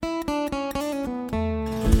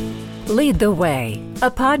Lead the Way,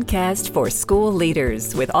 a podcast for school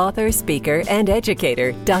leaders with author, speaker, and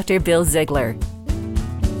educator, Dr. Bill Ziegler.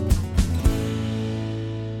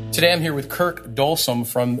 Today I'm here with Kirk Dolson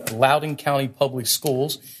from Loudoun County Public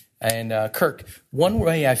Schools. And Kirk, one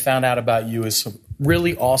way I found out about you is a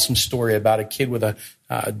really awesome story about a kid with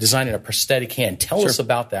designing a prosthetic hand. Tell us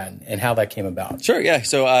about that and how that came about. Sure, yeah.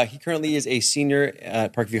 So he currently is a senior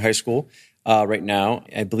at Parkview High School right now.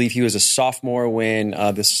 I believe he was a sophomore when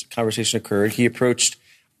this conversation occurred. He approached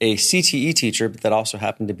a CTE teacher, but that also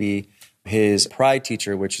happened to be his Pride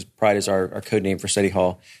teacher, which is Pride is our code name for study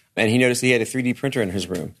hall. And he noticed that he had a 3D printer in his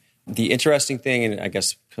room. The interesting thing, and I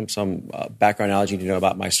guess some background knowledge you need to know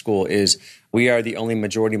about my school, is we are the only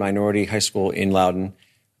majority-minority high school in Loudoun.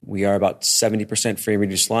 We are about 70% free and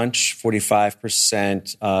reduced lunch,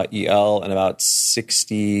 45% EL, and about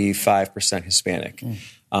 65% Hispanic.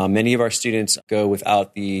 Many of our students go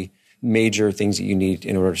without the major things that you need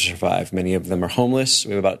in order to survive. Many of them are homeless.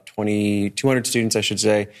 We have about 200 students, I should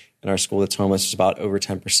say, in our school that's homeless. It's about over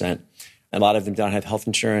 10%. A lot of them don't have health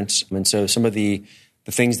insurance. And so some of the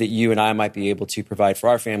things that you and I might be able to provide for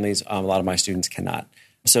our families, a lot of my students cannot.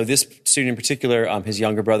 So this student in particular, his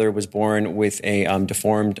younger brother was born with a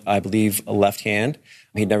deformed, I believe, a left hand.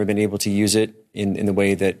 He'd never been able to use it in the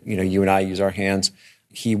way that you and I use our hands.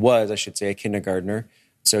 He was, I should say, a kindergartner.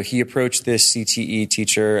 So he approached this CTE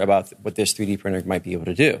teacher about what this 3D printer might be able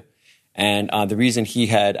to do. And the reason he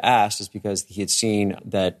had asked is because he had seen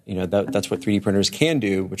that, that's what 3D printers can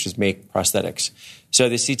do, which is make prosthetics. So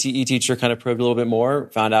the CTE teacher kind of probed a little bit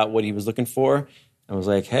more, found out what he was looking for, and was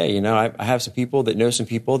like, hey, I have some people that know some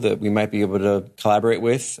people that we might be able to collaborate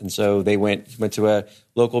with. And so they went to a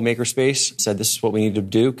local makerspace, said, this is what we need to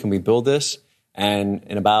do. Can we build this? And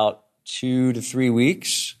in about 2 to 3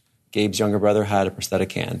 weeks, Gabe's younger brother had a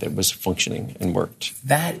prosthetic hand that was functioning and worked.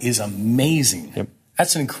 That is amazing. Yep.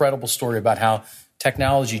 That's an incredible story about how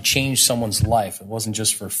technology changed someone's life. It wasn't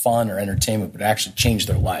just for fun or entertainment, but it actually changed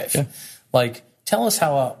their life. Yeah. Tell us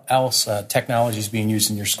how else technology is being used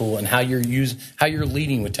in your school and how you're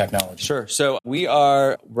leading with technology. Sure. So we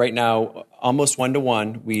are right now almost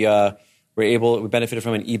 1-to-1. We benefited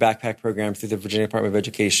from an e-backpack program through the Virginia Department of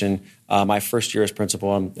Education. My first year as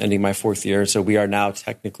principal, I'm ending my 4th year. So we are now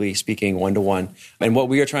technically speaking 1-to-1. And what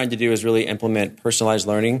we are trying to do is really implement personalized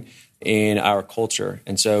learning in our culture.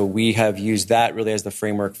 And so we have used that really as the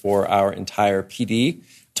framework for our entire PD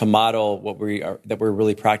to model that we're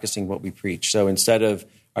really practicing what we preach. So instead of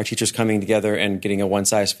our teachers coming together and getting a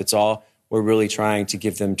one-size-fits-all, we're really trying to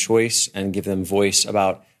give them choice and give them voice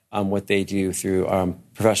about what they do through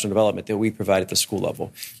professional development that we provide at the school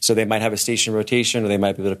level. So they might have a station rotation, or they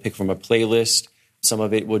might be able to pick from a playlist. Some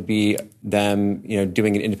of it would be them,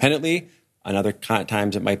 doing it independently. And other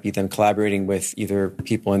times it might be them collaborating with either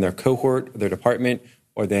people in their cohort, their department,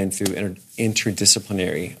 or then through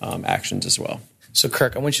interdisciplinary actions as well. So,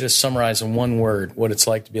 Kirk, I want you to summarize in one word what it's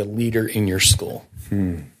like to be a leader in your school.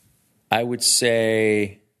 I would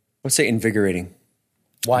say invigorating.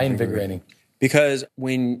 Why invigorating? Because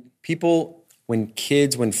when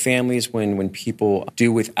families people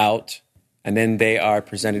do without, and then they are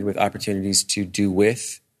presented with opportunities to do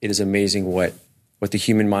with, it is amazing what the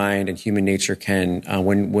human mind and human nature can,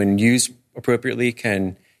 when used appropriately,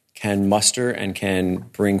 can muster and can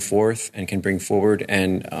bring forth and can bring forward.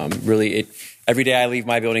 And really, every day I leave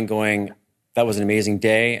my building going, that was an amazing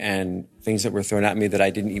day, and things that were thrown at me that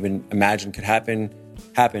I didn't even imagine could happen,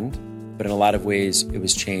 happened. But in a lot of ways, it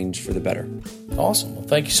was changed for the better. Awesome. Well,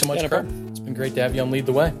 thank you so much, Kirk. It's been great to have you on Lead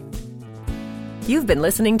the Way. You've been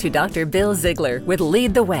listening to Dr. Bill Ziegler with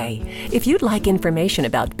Lead the Way. If you'd like information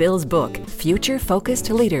about Bill's book, Future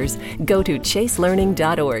Focused Leaders, go to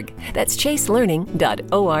chaselearning.org. That's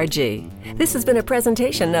chaselearning.org. This has been a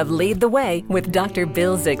presentation of Lead the Way with Dr.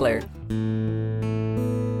 Bill Ziegler.